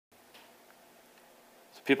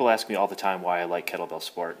People ask me all the time why I like kettlebell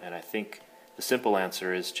sport, and I think the simple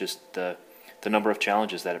answer is just the number of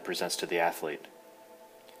challenges that it presents to the athlete.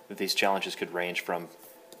 These challenges could range from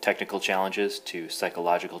technical challenges to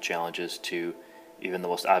psychological challenges to even the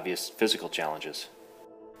most obvious physical challenges.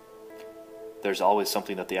 There's always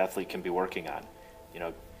something that the athlete can be working on.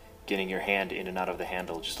 Getting your hand in and out of the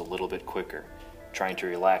handle just a little bit quicker, trying to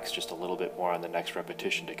relax just a little bit more on the next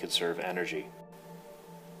repetition to conserve energy,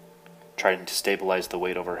 trying to stabilize the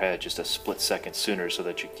weight overhead just a split second sooner so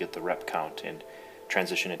that you can get the rep count and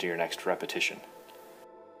transition into your next repetition.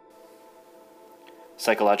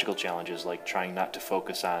 Psychological challenges like trying not to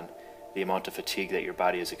focus on the amount of fatigue that your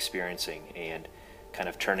body is experiencing and kind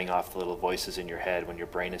of turning off the little voices in your head when your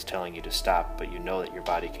brain is telling you to stop, but you know that your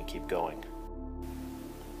body can keep going.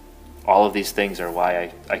 All of these things are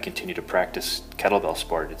why I continue to practice kettlebell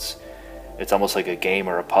sport. It's almost like a game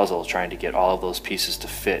or a puzzle, trying to get all of those pieces to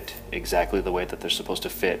fit exactly the way that they're supposed to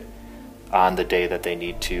fit on the day that they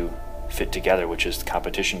need to fit together, which is the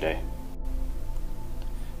competition day.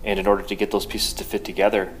 And in order to get those pieces to fit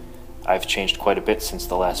together, I've changed quite a bit since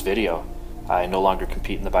the last video. I no longer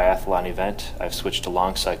compete in the biathlon event. I've switched to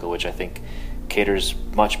long cycle, which I think caters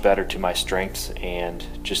much better to my strengths and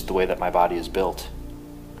just the way that my body is built.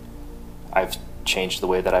 I've changed the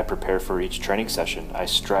way that I prepare for each training session. I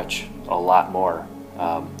stretch a lot more,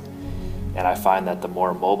 and I find that the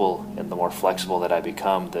more mobile and the more flexible that I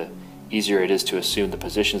become, the easier it is to assume the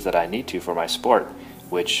positions that I need to for my sport,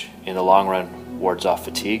 which in the long run wards off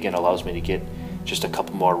fatigue and allows me to get just a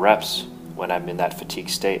couple more reps when I'm in that fatigue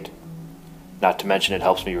state. Not to mention it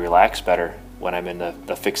helps me relax better when I'm in the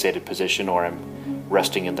fixated position or I'm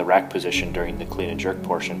resting in the rack position during the clean and jerk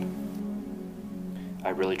portion. I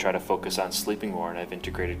really try to focus on sleeping more, and I've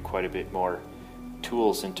integrated quite a bit more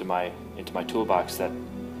tools into my toolbox that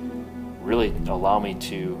really allow me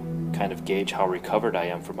to kind of gauge how recovered I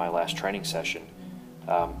am from my last training session.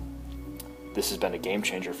 This has been a game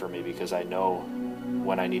changer for me because I know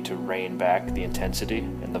when I need to rein back the intensity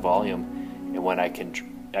and the volume and when I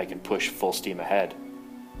can push full steam ahead.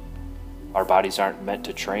 Our bodies aren't meant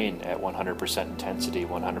to train at 100% intensity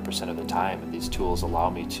 100% of the time, and these tools allow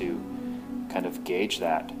me to kind of gauge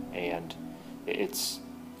that, and it's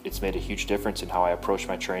made a huge difference in how I approach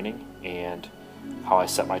my training and how I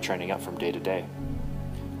set my training up from day to day.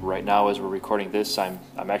 Right now, as we're recording this, I'm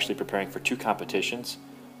actually preparing for 2 competitions.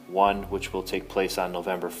 One which will take place on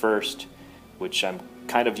November 1st, which I'm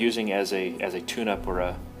kind of using as a tune-up or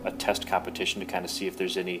a test competition to kind of see if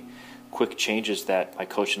there's any quick changes that my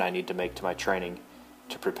coach and I need to make to my training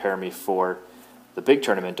to prepare me for the big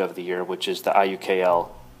tournament of the year, which is the IUKL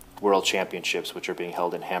World Championships, which are being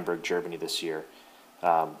held in Hamburg, Germany this year.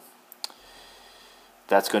 That's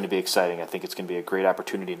going to be exciting. I think it's going to be a great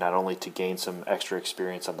opportunity not only to gain some extra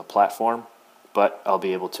experience on the platform, but I'll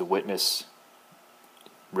be able to witness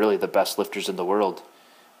really the best lifters in the world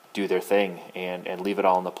do their thing and leave it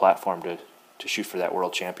all on the platform to shoot for that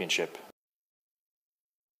world championship.